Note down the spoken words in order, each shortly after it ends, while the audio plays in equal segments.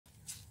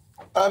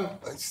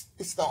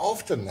It's not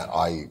often that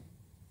I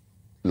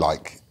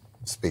like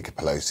Speaker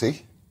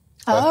Pelosi.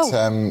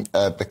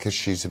 But, because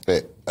she's a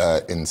bit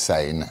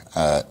insane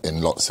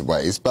in lots of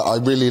ways. But I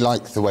really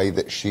like the way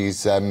that she's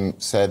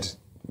said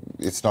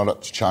it's not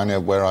up to China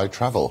where I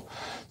travel.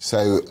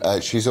 So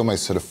she's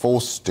almost sort of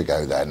forced to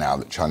go there now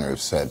that China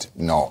have said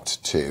not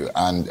to.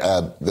 And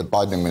the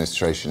Biden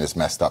administration is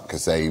messed up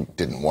because they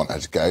didn't want her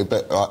to go.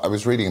 But I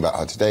was reading about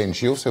her today, and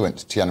she also went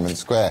to Tiananmen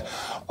Square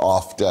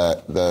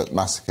after the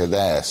massacre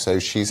there. So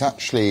she's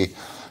actually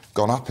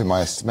gone up in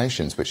my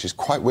estimations, which is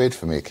quite weird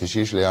for me because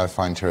usually I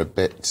find her a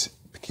bit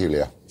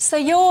peculiar. So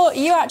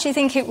you actually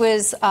think it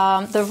was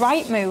the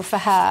right move for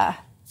her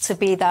to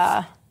be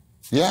there?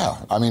 Yeah,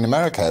 I mean,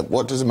 America,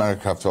 what does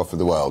America have to offer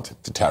the world?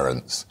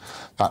 Deterrence.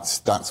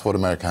 That's what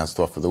America has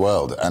to offer the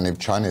world. And if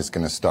China is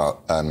going to start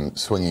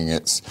swinging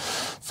its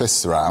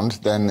fists around,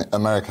 then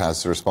America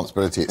has the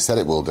responsibility. It said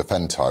it will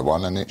defend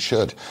Taiwan, and it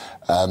should.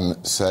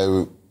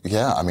 So,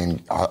 yeah, I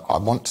mean, I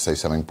want to say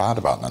something bad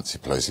about Nancy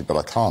Pelosi, but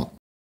I can't.